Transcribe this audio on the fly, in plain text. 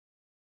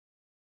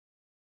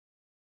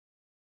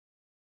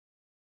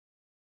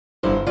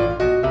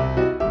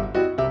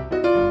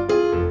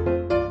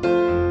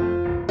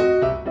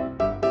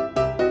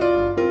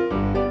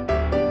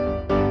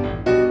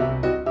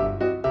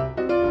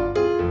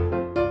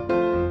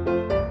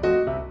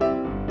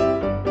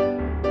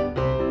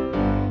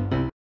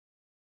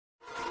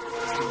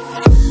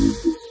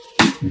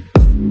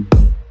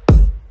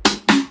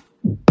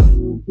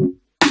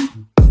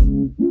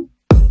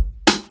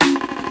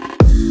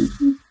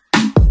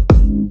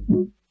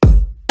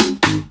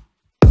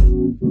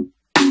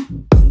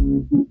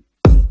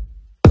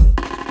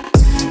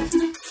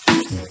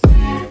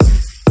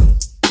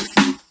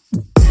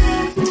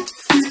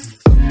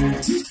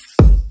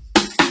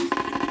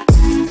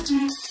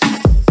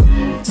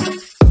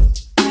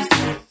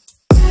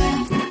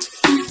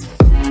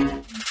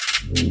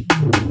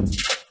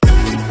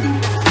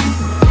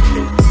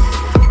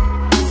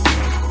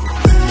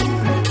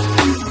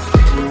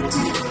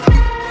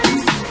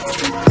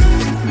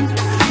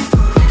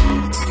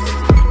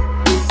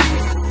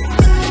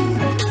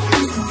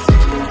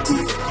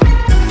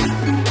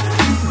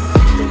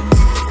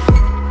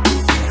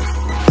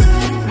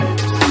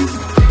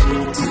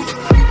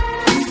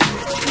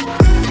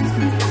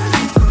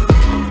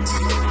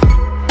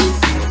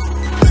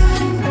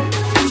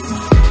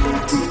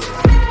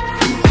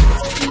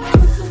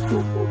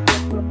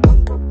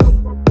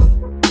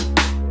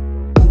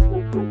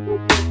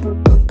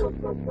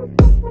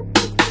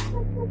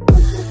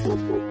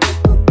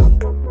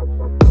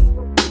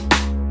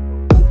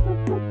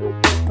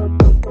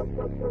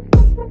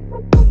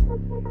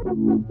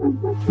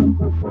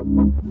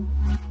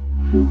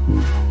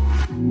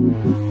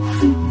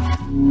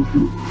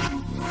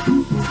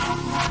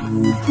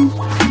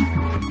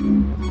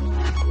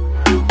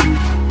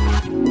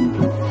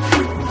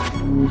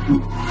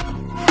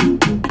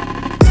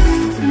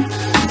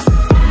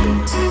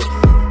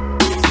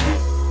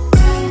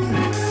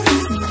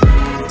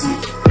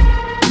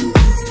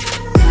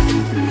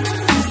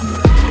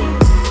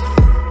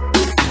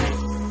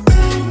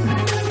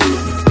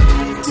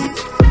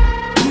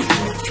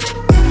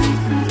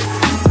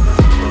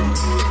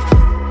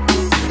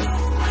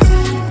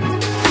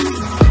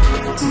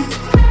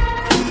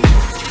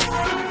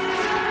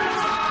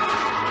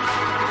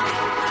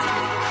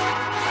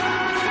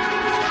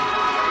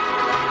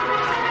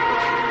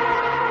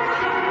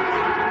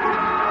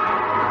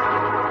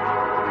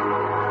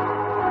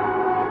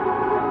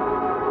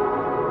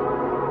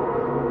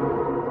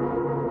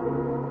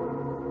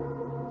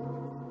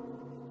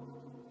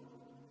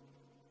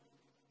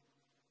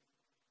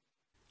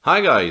Hi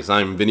guys,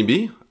 I'm Vinny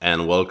B,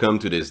 and welcome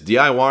to this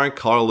DIY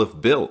car lift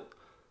build.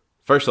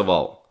 First of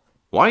all,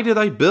 why did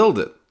I build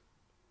it?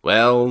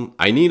 Well,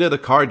 I needed a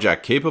car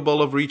jack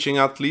capable of reaching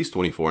at least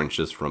 24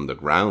 inches from the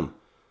ground.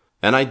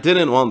 And I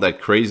didn't want that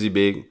crazy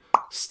big,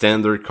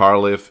 standard car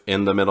lift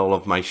in the middle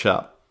of my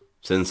shop,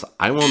 since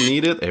I won't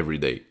need it every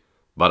day.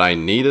 But I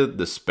needed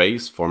the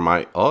space for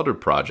my other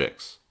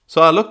projects.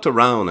 So I looked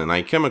around and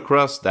I came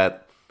across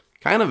that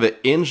kind of an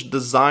inch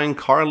design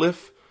car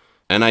lift.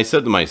 And I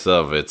said to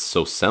myself, it's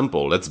so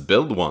simple, let's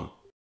build one.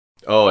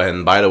 Oh,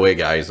 and by the way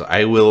guys,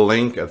 I will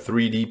link a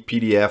 3D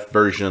PDF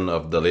version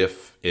of the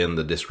lift in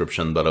the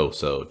description below,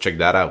 so check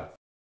that out.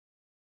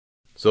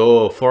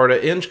 So for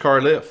the inch car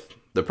lift,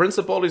 the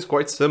principle is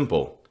quite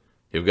simple.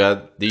 You've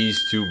got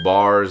these two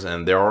bars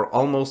and they are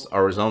almost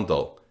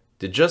horizontal.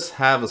 They just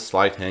have a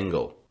slight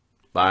angle.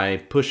 By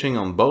pushing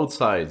on both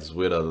sides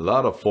with a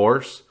lot of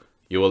force,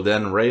 you will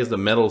then raise the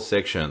middle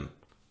section,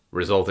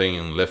 resulting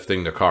in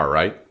lifting the car,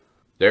 right?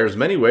 There's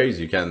many ways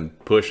you can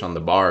push on the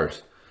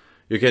bars.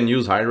 You can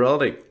use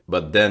hydraulic,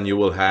 but then you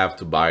will have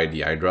to buy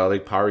the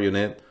hydraulic power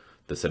unit,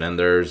 the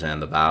cylinders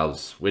and the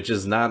valves, which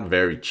is not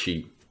very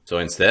cheap. So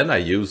instead I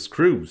used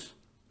screws.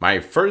 My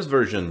first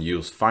version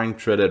used fine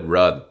threaded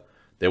rod.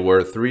 They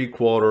were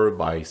 3/4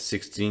 by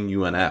 16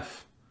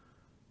 UNF.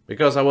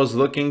 Because I was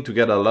looking to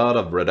get a lot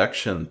of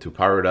reduction to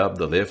power up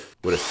the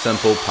lift with a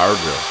simple power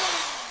drill.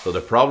 So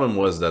the problem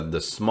was that the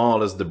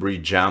smallest debris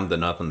jammed the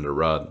nut on the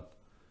rod.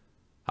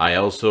 I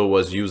also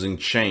was using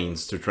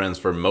chains to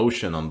transfer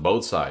motion on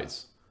both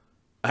sides.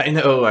 I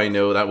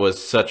know, that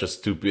was such a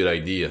stupid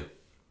idea.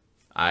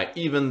 I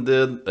even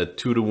did a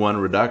 2-to-1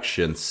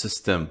 reduction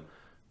system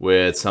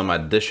with some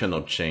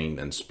additional chain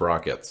and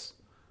sprockets.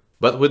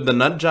 But with the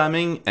nut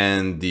jamming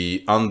and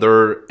the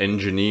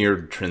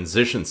under-engineered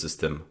transition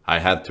system, I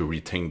had to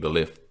rethink the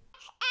lift.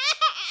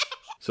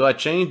 So I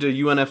changed the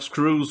UNF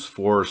screws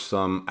for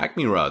some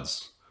Acme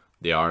rods.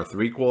 They are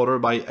 3/4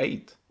 by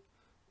 8.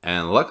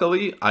 And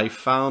luckily, I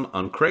found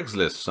on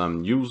Craigslist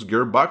some used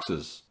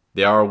gearboxes.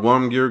 They are a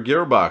worm gear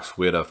gearbox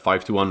with a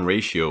 5-to-1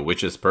 ratio,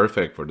 which is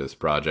perfect for this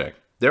project.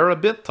 They're a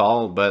bit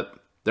tall, but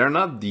they're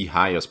not the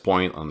highest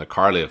point on the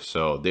car lift,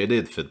 so they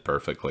did fit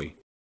perfectly.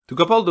 To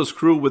couple the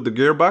screw with the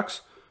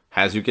gearbox,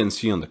 as you can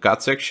see on the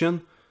cut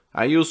section,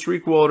 I used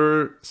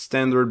 3/4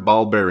 standard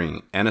ball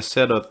bearing and a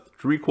set of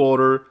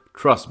 3/4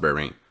 truss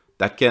bearing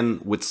that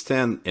can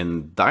withstand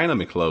in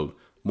dynamic load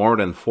more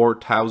than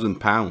 4,000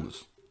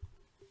 pounds.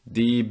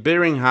 The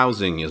bearing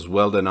housing is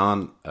welded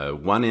on a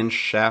 1-inch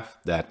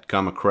shaft that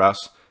come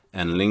across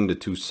and link the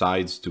two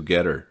sides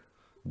together.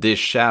 This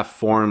shaft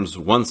forms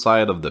one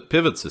side of the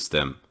pivot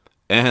system,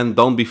 and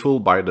don't be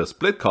fooled by the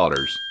split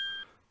collars.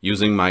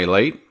 Using my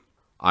lathe,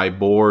 I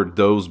bored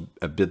those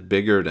a bit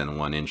bigger than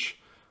 1 inch.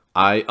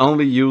 I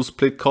only use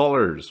split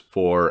collars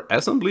for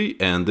assembly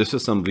and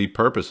disassembly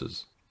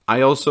purposes.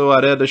 I also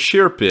added a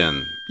shear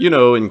pin,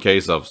 in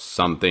case of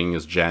something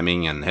is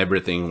jamming and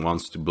everything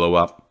wants to blow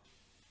up.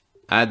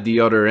 At the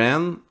other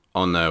end,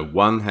 on a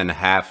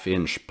 1.5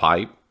 inch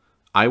pipe,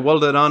 I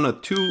welded on a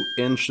 2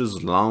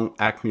 inches long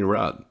Acme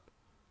rod.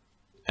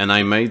 And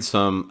I made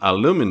some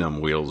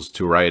aluminum wheels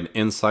to ride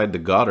inside the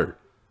gutter.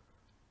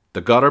 The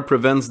gutter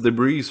prevents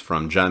debris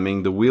from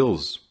jamming the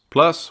wheels.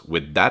 Plus,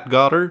 with that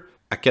gutter,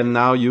 I can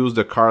now use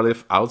the car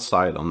lift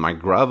outside on my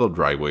gravel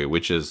driveway,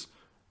 which is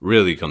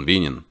really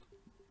convenient.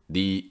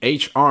 The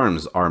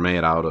H-arms are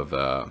made out of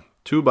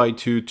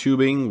 2x2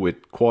 tubing with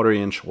 1/4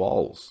 inch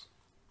walls.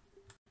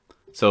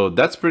 So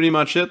that's pretty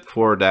much it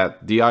for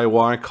that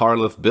DIY car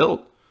lift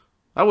build.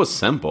 That was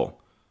simple,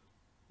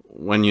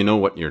 when you know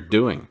what you're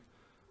doing.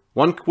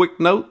 One quick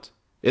note,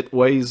 it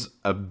weighs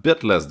a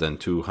bit less than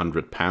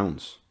 200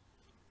 pounds.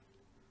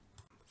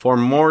 For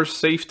more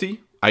safety,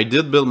 I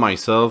did build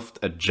myself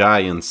a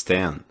giant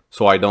stand,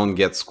 so I don't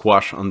get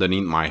squashed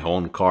underneath my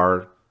own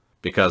car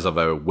because of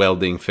a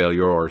welding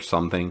failure or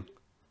something.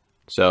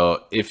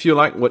 So if you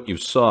like what you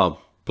saw,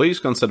 please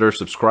consider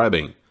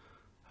subscribing.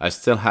 I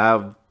still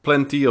have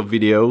plenty of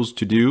videos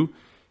to do,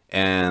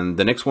 and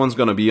the next one's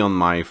gonna be on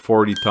my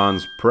 40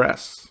 tons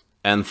press.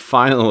 And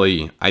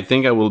finally, I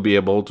think I will be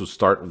able to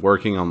start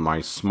working on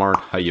my smart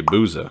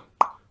Hayabusa.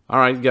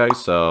 Alright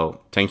guys,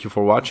 so thank you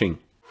for watching.